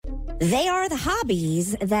They are the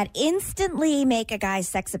hobbies that instantly make a guy's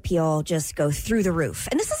sex appeal just go through the roof.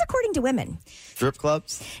 And this is according to women. Strip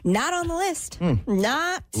clubs? Not on the list. Not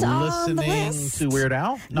on the Listening list. to Weird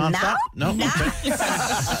Al? Nonstop? No.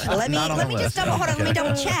 Let me just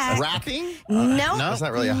double check. Rapping? No. That's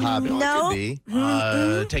not really a hobby. No. It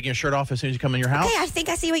could be. Taking your shirt off as soon as you come in your house? Okay, I think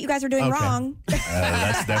I see what you guys are doing Okay. wrong.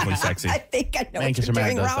 That's definitely sexy. I think I know Man what Kisser you're Matt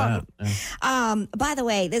doing does wrong. that. Yeah. By the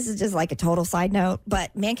way, this is just like a total side note,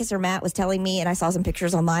 but Man Kisser Matt was telling me, and I saw some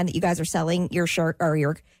pictures online that you guys are selling your shirt or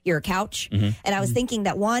your couch. And I was thinking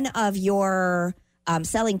that one of your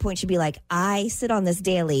selling points should be like, I sit on this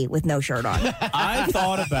daily with no shirt on. I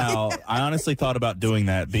honestly thought about doing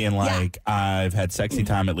that, being like, I've had sexy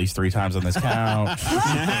time at least 3 times on this couch.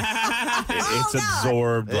 It's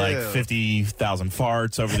absorbed like 50,000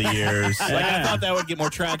 farts over the years. Like, I thought that would get more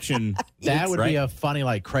traction. That would be a funny,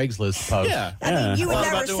 like, Craigslist post. Yeah. I mean, you would Thought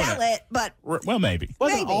never about doing sell it, but Well, maybe. Well,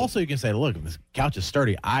 Maybe. also, you can say, look, this couch is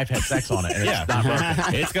sturdy. I've had sex on it, and it's not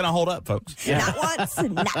broken. It's going to hold up, folks. not once,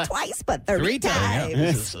 not twice, but 30 3 times. times.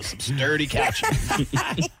 This is some sturdy couch.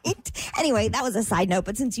 Right? Anyway, that was a side note,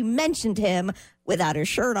 but since you mentioned him without his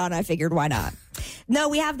shirt on, I figured why not. No,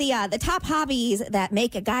 we have the top hobbies that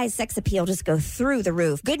make a guy's sex appeal just go through the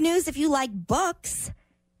roof. Good news if you like books.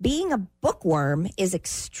 Being a bookworm is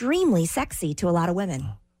extremely sexy to a lot of women.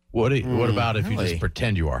 What about if you really? just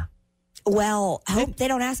pretend you are? Well, hope they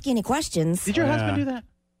don't ask you any questions. Did your husband do that?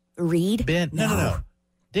 Read? Ben? No.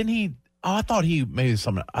 Didn't he? Oh, I thought he made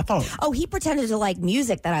something. Oh, he pretended to like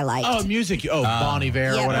music that I liked. Oh, music. Oh, Bon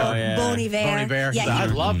Iver or whatever. Bon Iver. Bon Iver. Yeah, I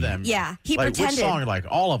love them. Yeah, he like, pretended. Which song? Like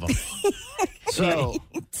all of them. So,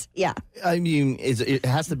 Yeah. I mean, it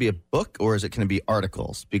has to be a book or is it going to be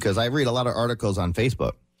articles? Because I read a lot of articles on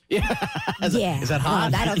Facebook. Yeah. Is that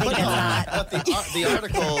hot? I don't think that's hot. But the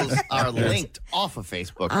articles are linked off of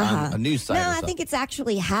Facebook on a news site. No, or I something. think it's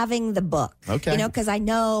actually having the book. Okay. You know, because I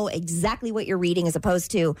know exactly what you're reading as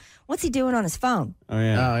opposed to what's he doing on his phone. Oh,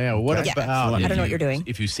 yeah. Oh, yeah. What Okay. about? I don't know what you're doing.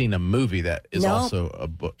 If you've seen a movie that is No. also a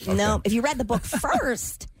book. Okay. No, if you read the book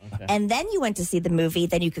first and then you went to see the movie,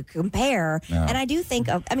 then you could compare. No. And I do think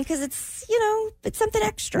because it's, it's something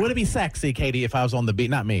extra. Would it be sexy, Katie, if I was on the beach?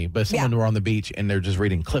 Not me, but someone who were on the beach and they're just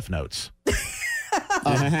reading Cliff Notes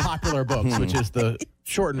of popular books, which is the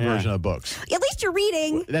shortened version of books. At least you're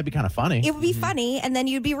reading. That'd be kind of funny. It would be funny, and then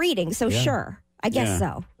you'd be reading. So sure, I guess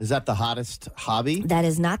so. Is that the hottest hobby? That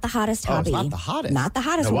is not the hottest Oh, it's hobby. not the hottest. Not the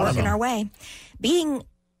hottest. No, We're one of working them. our way. Being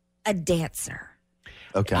a dancer.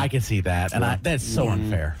 Okay. I can see that, and that's so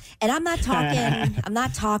unfair. And I'm not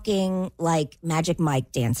talking like Magic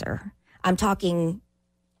Mike dancer. I'm talking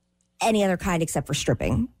any other kind except for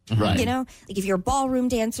stripping. Right. You know, like if you're a ballroom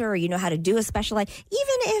dancer or you know how to do a special, like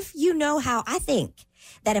even if you know how, I think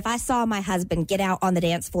that if I saw my husband get out on the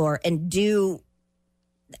dance floor and do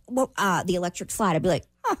the electric slide, I'd be like,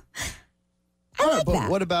 I like but that.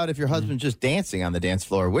 what about if your husband's just dancing on the dance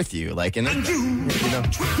floor with you? Like, Yes.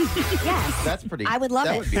 that's pretty. I would love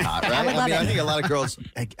that it. would be hot, right? I would love I it. think a lot of girls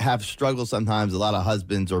have struggles sometimes. A lot of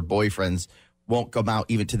husbands or boyfriends won't come out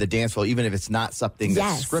even to the dance floor, even if it's not something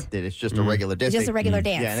that's Yes. scripted. It's just a regular dance. Just a regular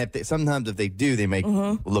dance. Yeah, and sometimes if they do, they make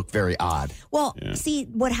look very odd. Well, see,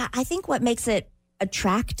 I think what makes it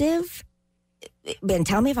attractive, and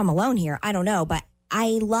tell me if I'm alone here, I don't know, but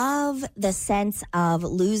I love the sense of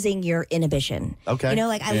losing your inhibition. Okay. You know,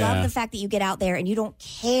 like I love the fact that you get out there and you don't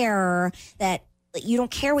care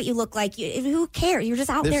what you look like. Who cares? You're just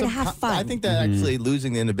out there to have fun. I think that actually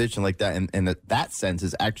losing the inhibition like that, and that sense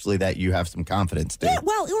is actually that you have some confidence too. Yeah,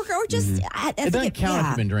 well, or just I It think doesn't count if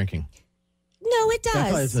you've been drinking. No, it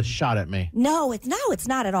That's why it's does. a shot at me. No, it's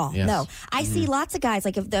not at all. Yes. No, I see lots of guys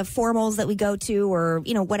like if the formals that we go to or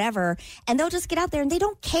whatever, and they'll just get out there and they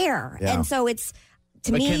don't care, Yeah. and so it's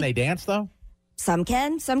to But me. can they dance though? Some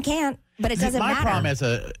can, some can't, but it See, doesn't my matter. problem as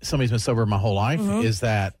somebody who's been sober my whole life is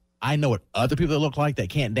that I know what other people look like that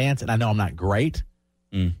can't dance, and I know I'm not great,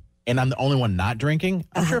 and I'm the only one not drinking.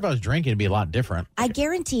 I'm sure if I was drinking, it'd be a lot different. I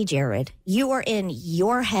guarantee, Jared, you are in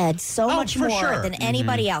your head so much for more sure. than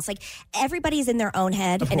anybody else. Like everybody's in their own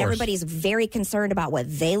head, Of and course. everybody's very concerned about what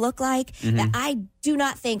they look like. That I do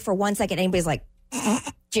not think for 1 second anybody's like,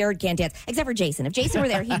 Jared can't dance, except for Jason. If Jason were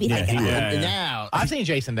there, he'd be thinking that. Now, I've seen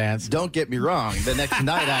Jason dance. don't get me wrong. The next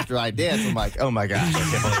night after I dance, I'm like, oh my gosh, I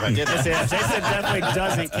can't believe I did that. Jason definitely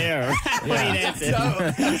doesn't care when he dances.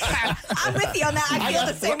 I'm with you on that. I feel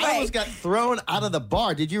the same I way. almost got thrown out of the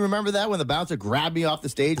bar. Did you remember that when the bouncer grabbed me off the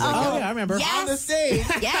stage? Like, Oh, yeah, I remember. Yes. on the stage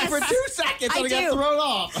Yes. for 2 seconds, I and I got do. thrown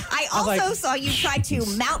off. I also saw you try to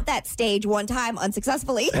mount that stage one time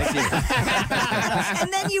unsuccessfully.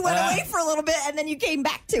 And then you went away for a little bit, and then you came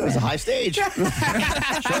back back to It was it. a high stage.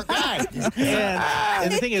 Short guy.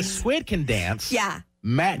 And the thing is, Squid can dance. Yeah.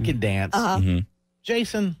 Matt can dance.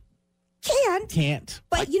 Jason can't.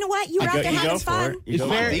 But you know what? You were out there having fun. It's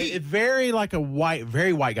very like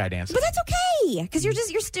very white guy dancing. But that's okay because you're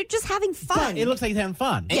just having fun. But it looks like he's having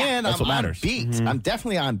fun. And That's I'm what on matters. beat. I'm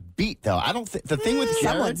definitely on beat, though. I don't think the thing with Jared.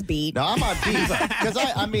 Someone's beat. No, I'm on beat because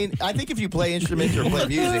I think if you play instruments or play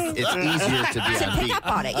music, it's easier to be on Pick beat. up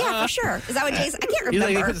on it. Yeah, for sure. Is that what Jason? I can't He's like,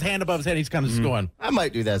 he remember. puts his hand above his head. He's kind of just going. I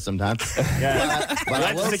might do that sometimes. Yeah. But You I have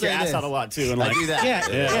to will stick your say ass this. out a lot, too. And I like, do that. Yeah,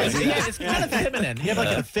 it's kind of feminine. You have like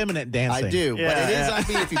an effeminate dancing. I do, but Yeah, it is yeah. on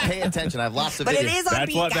beat if you pay attention. I have lots of But videos. it is on That's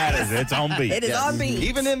beat. what guys. matters. It's on beat. It is on beat.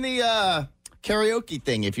 Even in the karaoke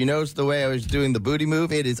thing, if you notice the way I was doing the booty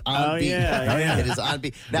move, it is on beat. yeah. It is on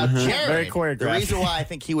beat. Now, Jared, Very choreographed. the reason why I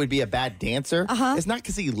think he would be a bad dancer is not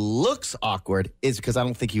because he looks awkward, is because I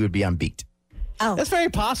don't think he would be on beat. Oh, That's very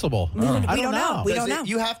possible. I don't know. We don't know.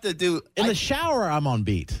 You have to do... In the shower, I'm on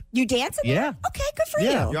beat. You dance in there? Yeah. Okay, good for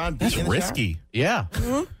Yeah. you. You're on beat That's in the shower? risky. Yeah.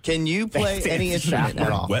 Can you play any instrument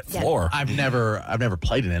at all? Wet floor. I've never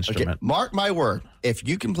played an Okay, instrument. mark my word. If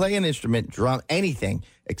you can play an instrument, drum, anything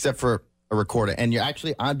except for a recorder, and you're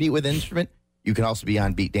actually on beat with an instrument, you can also be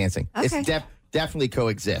on beat dancing. Okay. It's definitely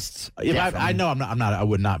coexists. If I know I'm not. I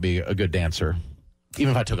would not be a good dancer, even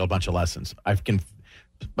if I took a bunch of lessons.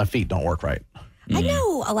 My feet don't work right. I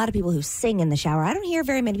know a lot of people who sing in the shower. I don't hear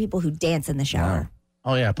very many people who dance in the shower.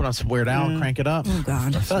 Oh yeah, put on some Weird Al, crank it up. Oh,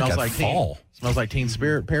 God. Smells like fall. Smells like Teen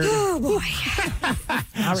Spirit parody. Oh, boy.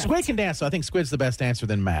 Squid can dance, so I think Squid's the best dancer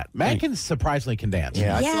than Matt. Matt can surprisingly can dance.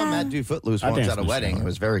 Yeah, I saw Yeah. Matt do Footloose I once danced at a in the wedding. shower. It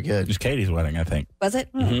was very good. It was Katie's wedding, I think. Was it?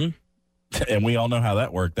 And we all know how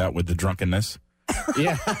that worked out with the drunkenness.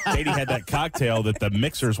 Yeah. Katie had that cocktail that the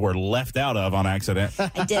mixers were left out of on accident.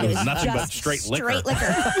 I did. It was nothing but just straight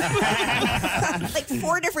liquor. Like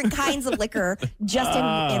 4 different kinds of liquor just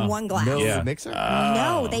in one glass. No Yeah. mixer?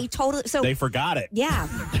 No, they totally. So, They forgot it. yeah.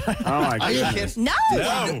 Oh, my Are you goodness. kidding?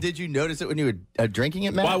 No. Did you notice it when you were drinking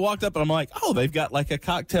it, Matt? Well, I walked up and I'm like, oh, they've got like a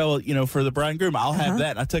cocktail, for the bride and groom. I'll have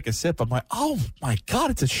that. And I took a sip. I'm like, oh my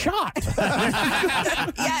God, it's a shot.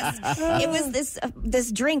 Yes. It was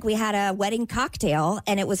this drink. We had a wedding cocktail,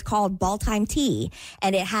 and it was called Ball Time Tea,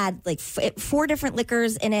 and it had like 4 different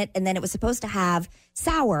liquors in it, and then it was supposed to have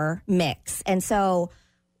sour mix. And so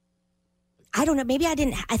I don't know, maybe I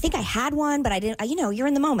think I had one, but I didn't, you're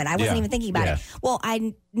in the moment. I wasn't Yeah. even thinking about Yeah. it. Well,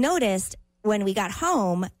 I noticed when we got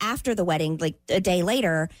home after the wedding, like a day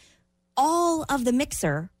later, all of the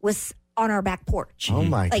mixer was on our back porch. Oh,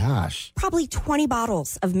 my Like, gosh. Probably 20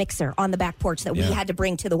 bottles of mixer on the back porch that we had to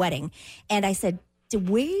bring to the wedding. And I said,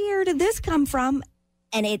 where did this come from?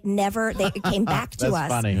 And it came back to That's us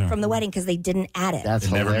funny. from the wedding because they didn't add it. That's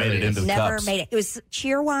It never made it hilarious. into the Never cups. made it. It was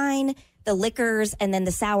cheer wine, the liquors, and then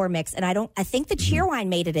the sour mix. And I think the cheer wine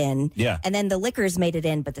made it in. Yeah. And then the liquors made it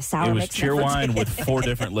in, but the sour It was mix cheer never wine did. with 4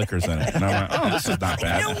 different liquors in it. And I'm like, oh, this is not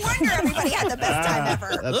bad. No wonder everybody had the best time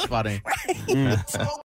ever. That's funny.